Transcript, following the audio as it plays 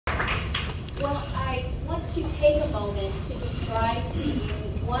Well, I want to take a moment to describe to you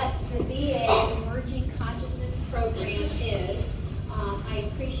what the VA Emerging Consciousness Program is. I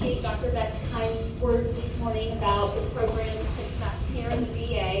appreciate Dr. Beck's kind words this morning about the program's success here in the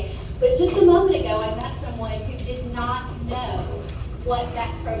VA. But just a moment ago, I met someone who did not know what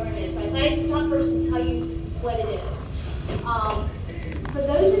that program is. So I thought I'd stop first and tell you what it is. For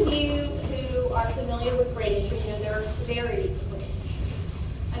those of you who are familiar with brain injury, you know there are severities of brain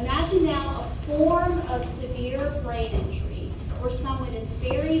injury. Imagine now a form of severe brain injury where someone is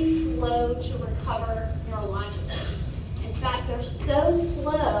very slow to recover neurologically. In fact, they're so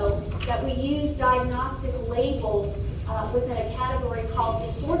slow that we use diagnostic labels within a category called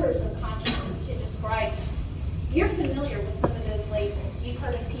disorders of consciousness to describe them. You're familiar with some of those labels. You've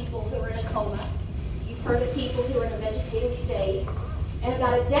heard of people who are in a coma. You've heard of people who are in a vegetative state. And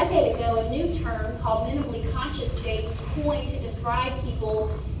about a decade ago, a new term called minimally conscious state was coined to describe people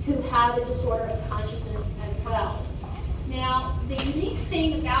who have a disorder of consciousness as well. Now, the unique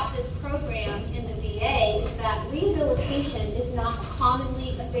thing about this program in the VA is that rehabilitation is not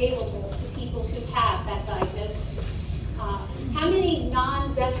commonly available to people who have that diagnosis. How many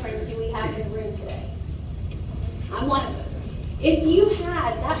non-veterans do we have in the room today? I'm one of them. If you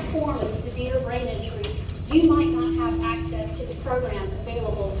had that form of severe brain injury, you might not have access to the program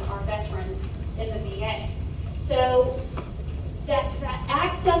available to our veterans in the VA. So that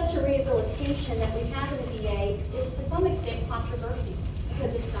access to rehabilitation that we have in the VA is to some extent controversial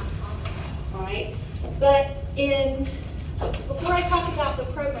because it's not common, all right? But before I talk about the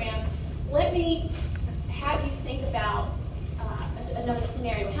program, let me have you think about another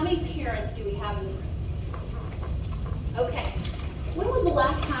scenario. How many parents do we have in the room? Okay. When was the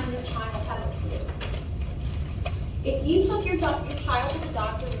last time your child had a flu? If you took your child to the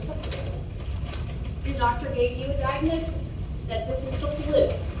doctor with a flu, your doctor gave you a diagnosis, said this is the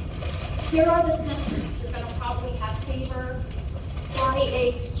flu. Here are the symptoms. You're going to probably have fever, body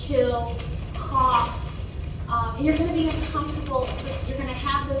aches, chills, cough, and you're going to be uncomfortable. You're going to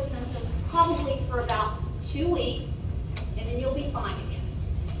have those symptoms probably for about 2 weeks, and then you'll be fine again.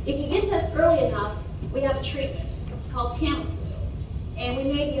 If you get to us early enough, we have a treatment. It's called Tampa, and we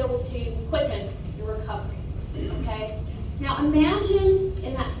may be able to quicken your recovery. Okay? Now imagine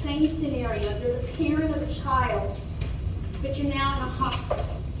in that same scenario, you're the parent of a child, but you're now in a hospital,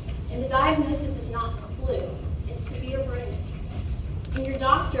 and the diagnosis is not the flu, it's severe brain injury. And your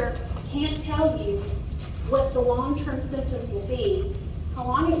doctor can't tell you what the long-term symptoms will be, how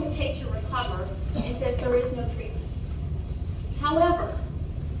long it will take to recover, and says there is no treatment. However,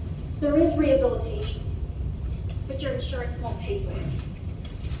 there is rehabilitation, but your insurance won't pay for it.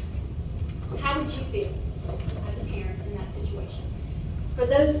 How would you feel as a parent in that situation? For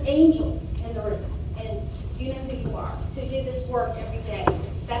those angels in the room, and you know who you are, who do this work every day,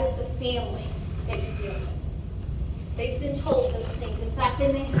 that is the family that you deal with. They've been told those things. In fact,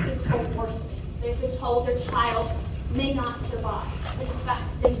 they may have been told worse things. They've been told their child may not survive, but in fact,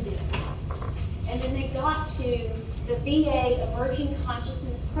 they did. And then they got to the VA Emerging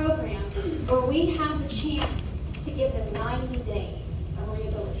Consciousness Program, where we have the chance to give them 90 days of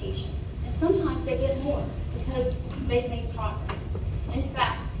rehabilitation. And sometimes they get more because they've made progress. In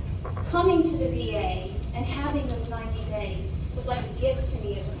fact, coming to the VA and having those 90 days was like a gift to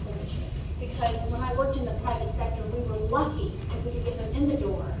me as a clinician. Because when I worked in the private sector, we were lucky if we could get them in the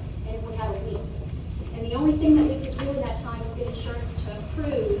door and if we had a week. And the only thing that we could do in that time was get insurance to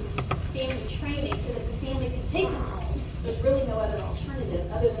approve family training so that the family could take them home. There's really no other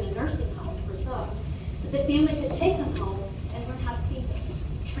alternative other than a nursing home for some. But the family could take them home and learn how to feed them,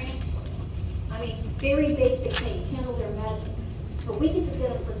 transfer them. I mean, very basic things, handle their medicine. But we get to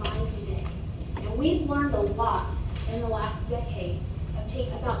get them for 90 days. And we've learned a lot in the last decade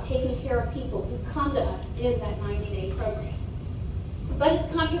about taking care of people who come to us in that 90-day program. But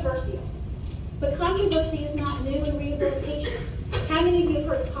it's controversial. But controversy is not new in rehabilitation. How many of you have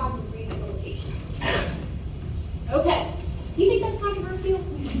heard of cognitive rehabilitation? Okay. Do you think that's controversial?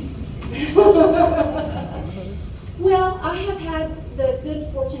 Well, I have had the good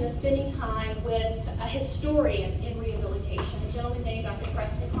fortune of spending time with a historian in rehabilitation, a gentleman named Dr.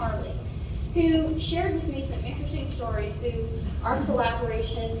 Preston Harley, who shared with me some interesting stories through our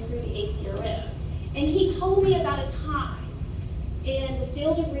collaboration through the ACRM. And he told me about a time in the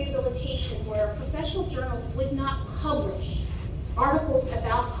field of rehabilitation where professional journals would not publish articles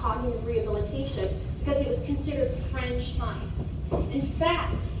about cognitive rehabilitation because it was considered fringe science. In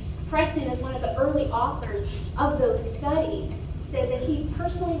fact, Preston, as one of the early authors of those studies, said that he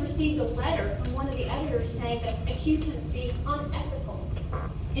personally received a letter from one of the editors saying that accused him of being unethical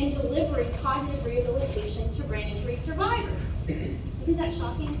in delivering cognitive rehabilitation to brain injury survivors. Isn't that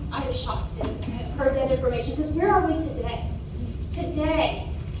shocking? I was shocked to have heard that information, because where are we today? Today,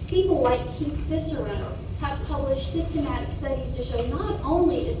 people like Keith Cicero have published systematic studies to show not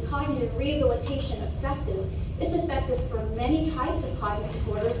only is cognitive rehabilitation effective, it's effective for many types of cognitive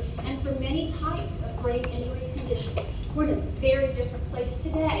disorders and for many types of brain injury conditions. We're in a very different place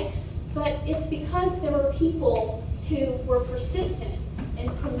today, but it's because there were people who were persistent in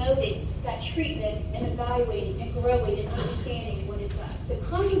promoting that treatment and evaluating and growing and understanding what it does. So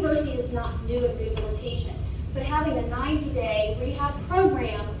controversy is not new in rehabilitation, but having a 90-day rehab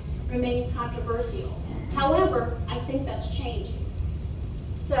program remains controversial. However, I think that's changing.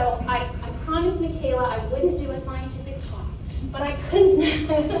 So I promised Michaela I wouldn't do a scientific talk, but I couldn't,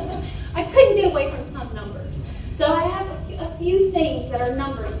 I couldn't get away from some numbers. So I have a few things that are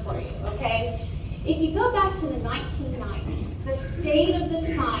numbers for you, okay? If you go back to the 1990s, the state of the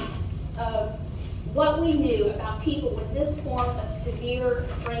science of what we knew about people with this form of severe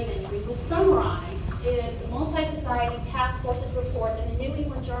brain injury was summarized in the Multi-Society Task Force's report in the New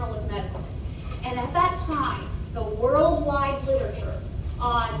England Journal of Medicine. And at that time, the worldwide literature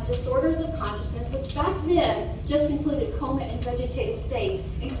on disorders of consciousness, which back then just included coma and vegetative state,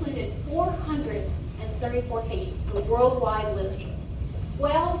 included 434 cases, the worldwide literature.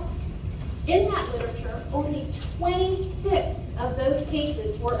 Well, in that literature, only 26 of those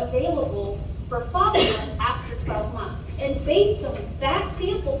cases were available for follow-up after 12 months. And based on that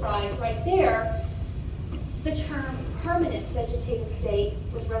sample size right there, the term permanent vegetative state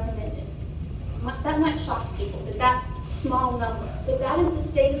was recommended. That might shock people, that small number. But that is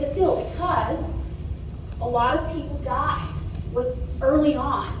the state of the field, because a lot of people die early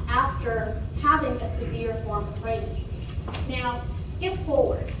on after having a severe form of brain injury. Now, skip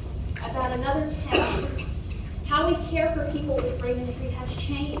forward about another 10 years. How we care for people with brain injury has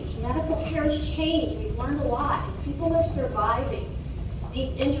changed. Medical care has changed. We've learned a lot. And people are surviving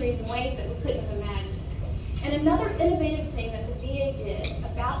these injuries in ways that we couldn't have imagined. And another innovative thing that the VA did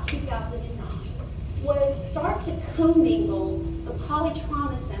about 2009 was start to commingle the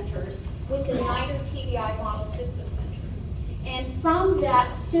polytrauma centers with the NIDR TBI model system centers. And from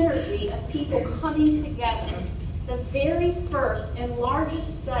that synergy of people coming together, the very first and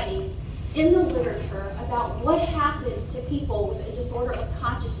largest study in the literature about what happens to people with a disorder of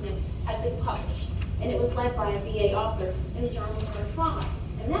consciousness has been published. And it was led by a VA author in the Journal of Neurotrauma.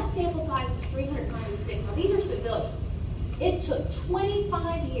 And that sample size was 396. Now, these are civilians. It took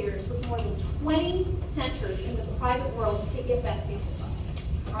 25 years with more than 20 centers in the private world to get that sample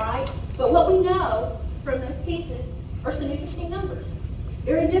size. All right? But what we know from those cases are some interesting numbers.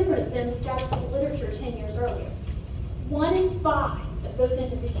 Very different than the status of the literature 10 years earlier. 1 in 5 of those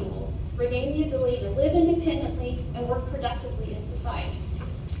individuals regain the ability to live independently and work productively in society.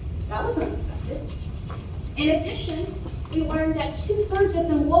 That was unexpected. In addition, we learned that 2/3 of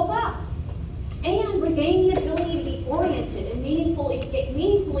them woke up and regained the ability to be oriented and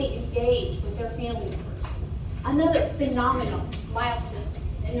meaningfully engaged with their family members. Another phenomenal milestone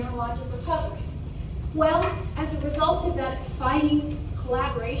in neurologic recovery. Well, as a result of that exciting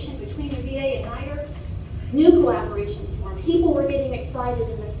collaboration between the VA and NIDR, new collaborations formed. People were getting excited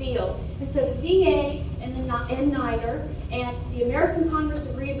in the field. And so the VA and NIDR and the American Congress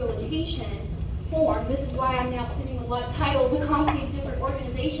of Rehabilitation formed. This is why I'm now sitting with a lot of titles across these different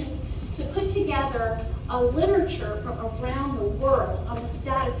organizations, to put together a literature from around the world on the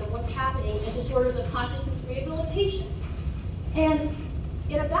status of what's happening in disorders of consciousness rehabilitation. And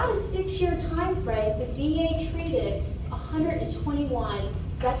in about a 6-year time frame, the VA treated 121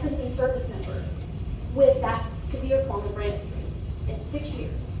 veterans and service members with that severe form of brain injury in 6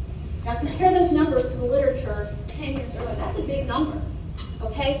 years. Now compare those numbers to the literature 10 years earlier. That's a big number,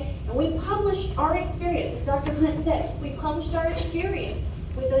 okay? And we published our experience, as Dr. Hunt said, we published our experience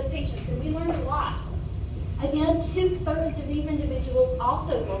with those patients, and we learned a lot. Again, 2/3 of these individuals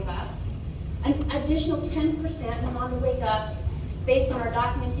also woke up. An additional 10% went on to wake up based on our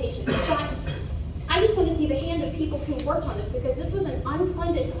documentation. In fact, I just want to see the hand of people who worked on this, because this was an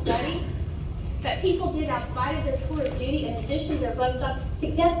unfunded study that people did outside of their tour of duty in addition to their budget job to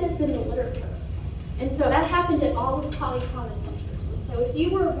get this in the literature. And so that happened at all of the polytrauma centers. And so if you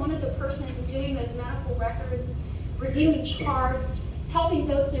were one of the persons doing those medical records, reviewing charts, helping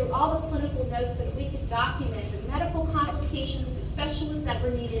go through all the clinical notes so that we could document the medical complications, the specialists that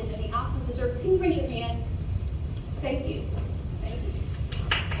were needed, and the outcomes observed. Can you raise your hand? Thank you. Thank you.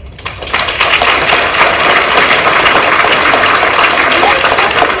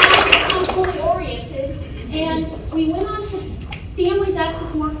 I'm fully oriented, and we went on to, families asked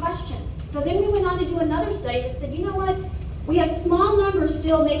us more questions. So then we went on to do another study that said, you know what, we have small numbers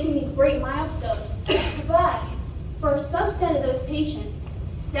still making these great milestones, but for a subset of those patients,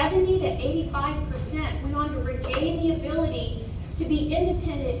 70 to 85% went on to regain the ability to be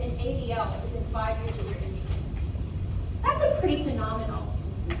independent in ADL within 5 years of their injury. That's a pretty phenomenal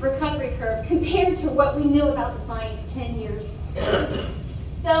recovery curve compared to what we knew about the science 10 years ago.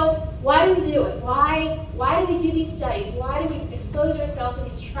 So why do we do it? Why do we do these studies? Why do we expose ourselves to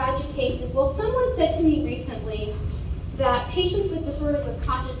these tragic cases? Well, someone said to me recently that patients with disorders of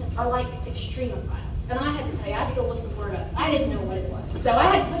consciousness are like extremophiles. And I had to tell you, I had to go look the word up. I didn't know what it was. So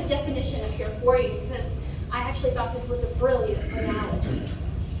I had to put a definition up here for you because I actually thought this was a brilliant analogy.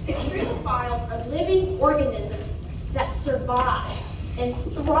 Extremophiles are living organisms that survive and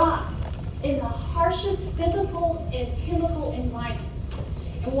thrive in the harshest physical and chemical environment.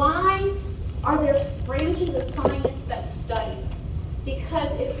 And why are there branches of science that study?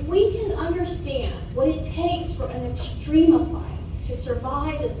 Because if we can understand what it takes for an extremophile to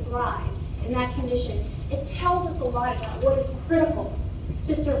survive and thrive in that condition, it tells us a lot about what is critical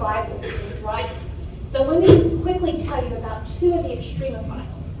to survival and thriving. So let me just quickly tell you about 2 of the extremophiles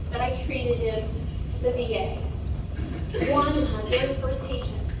that I treated in the VA. One is my very first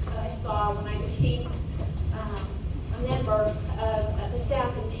patient that I saw when I became a member of the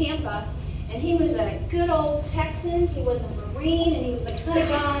staff in Tampa, and he was a good old Texan. He was a Marine, and he was the kind of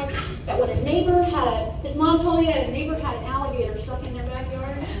guy that when a neighbor his mom told me that a neighbor had an alligator stuck in their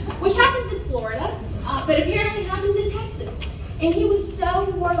backyard, which happens in Florida, but apparently happens in Texas. And he was so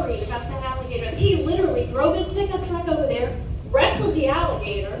worried about that alligator. He literally drove his pickup truck over there, wrestled the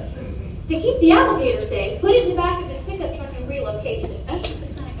alligator to keep the alligator safe, put it in the back of his pickup truck, and relocated it. That's just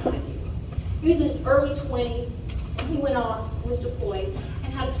the kind of guy he was. He was in his early 20s, and he went off and was deployed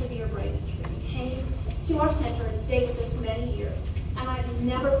and had a severe brain injury. He came to our center and stayed with us many years. And I've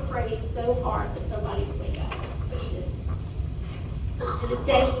never prayed so hard that somebody would wake up, but he did. To this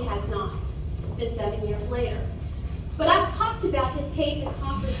day, he has not. It's been 7 years later. But I've talked about his case at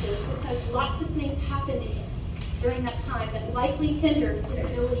conferences because lots of things happened to him during that time that likely hindered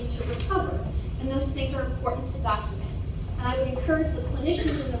his ability to recover. And those things are important to document. And I would encourage the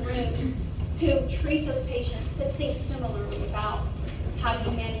clinicians in the room who treat those patients to think similarly about how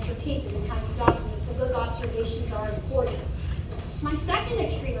you manage your cases and how you document, because those observations are important. My second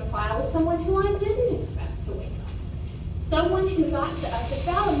extremophile is someone who I didn't expect to wake up. Someone who got to us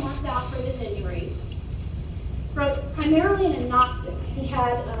about a month after his injury, primarily in a anoxic. He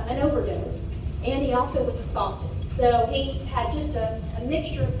had an overdose, and he also was assaulted. So he had just a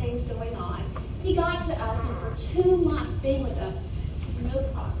mixture of things going on. He got to us, and for 2 months being with us, no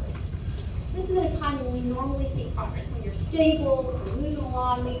progress. This is at a time when we normally see progress. When you're stable, we're moving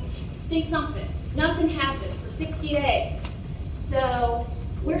along, we see something. Nothing happened for 60 days. So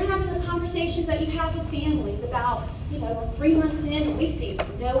we're having the conversations that you have with families about, we're 3 months in and we've seen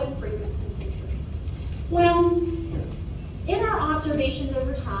no improvements in injury. Well, in our observations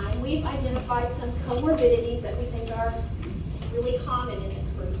over time, we've identified some comorbidities that we think are really common in this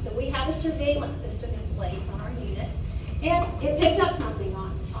group. So we have a surveillance system in place on our unit, and it picked up something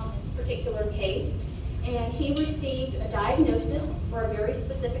on this particular case, and he received a diagnosis for a very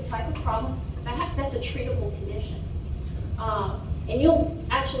specific type of problem. That's a treatable condition. And you'll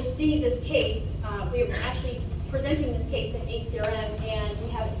actually see this case. We're actually presenting this case at ACRM, and we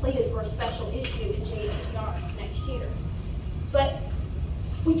have it slated for a special issue in JCR next year. But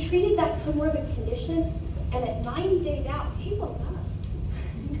we treated that comorbid condition, and at 90 days out, he woke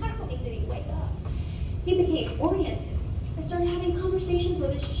up. Not only did he wake up, he became oriented and started having conversations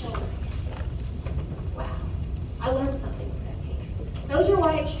with his children. Wow, I learned something with that case. Those are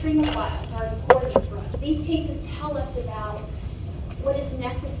why extremophiles are important for us. These cases tell us about what is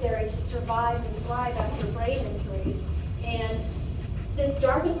necessary to survive and thrive after brain injury. And this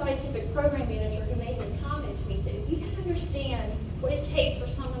DARPA scientific program manager who made this comment to me said, if you can understand what it takes for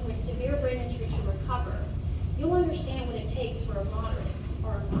someone with severe brain injury to recover, you'll understand what it takes for a moderate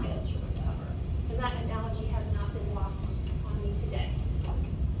or a mild to recover. And that analogy has not been lost on me today.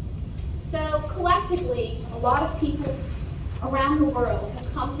 So collectively, a lot of people around the world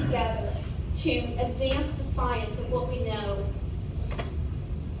have come together to advance the science of what we know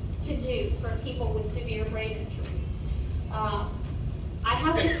to do for people with severe brain injury. I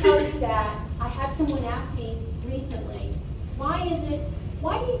have to tell you that I had someone ask me recently, why do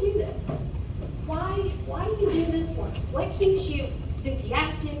you do this? Why do you do this work? What keeps you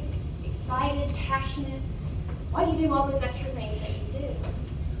enthusiastic, excited, passionate? Why do you do all those extra things that you do?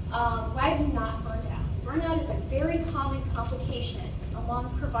 Why have you not burned out? Burnout is a very common complication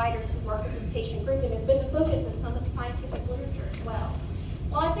among providers who work with this patient group, and has been the focus of some of the scientific literature as well.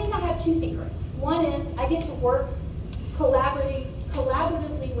 Well, I think I have 2 secrets. One is I get to work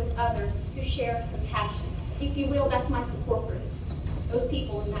collaboratively with others who share some passion. If you will, that's my support group. those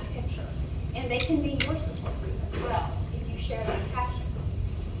people in that picture. And they can be your support group as well if you share that passion.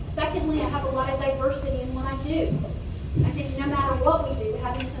 Secondly, I have a lot of diversity in what I do. I think no matter what we do,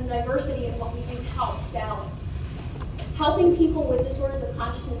 having some diversity in what we do helps balance. Helping people with disorders of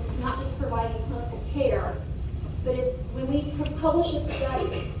consciousness is not just providing clinical care, but it's when we publish a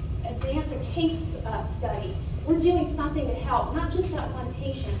study, advance a case study, we're doing something to help, not just that one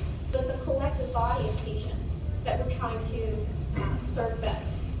patient, but the collective body of patients that we're trying to serve better.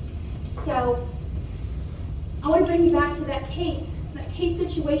 So I want to bring you back to that case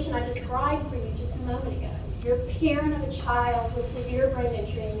situation I described for you just a moment ago. You're a parent of a child with severe brain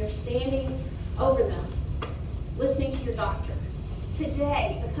injury and you're standing over them, listening to your doctor.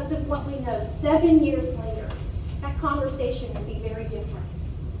 Today, because of what we know, 7 years later, that conversation will be very different.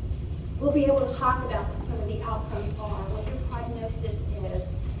 We'll be able to talk about what some of the outcomes are, what your prognosis is.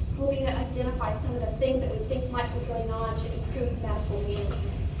 We'll be able to identify some of the things that we think might be going on to improve medical management.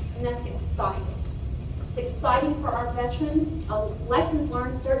 And that's exciting. It's exciting for our veterans, lessons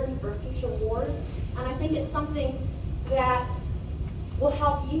learned certainly for future wars, and I think it's something that will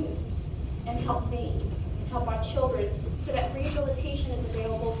help you and help me and help our children so that rehabilitation is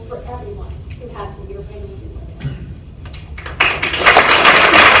available for everyone who has severe brain injury.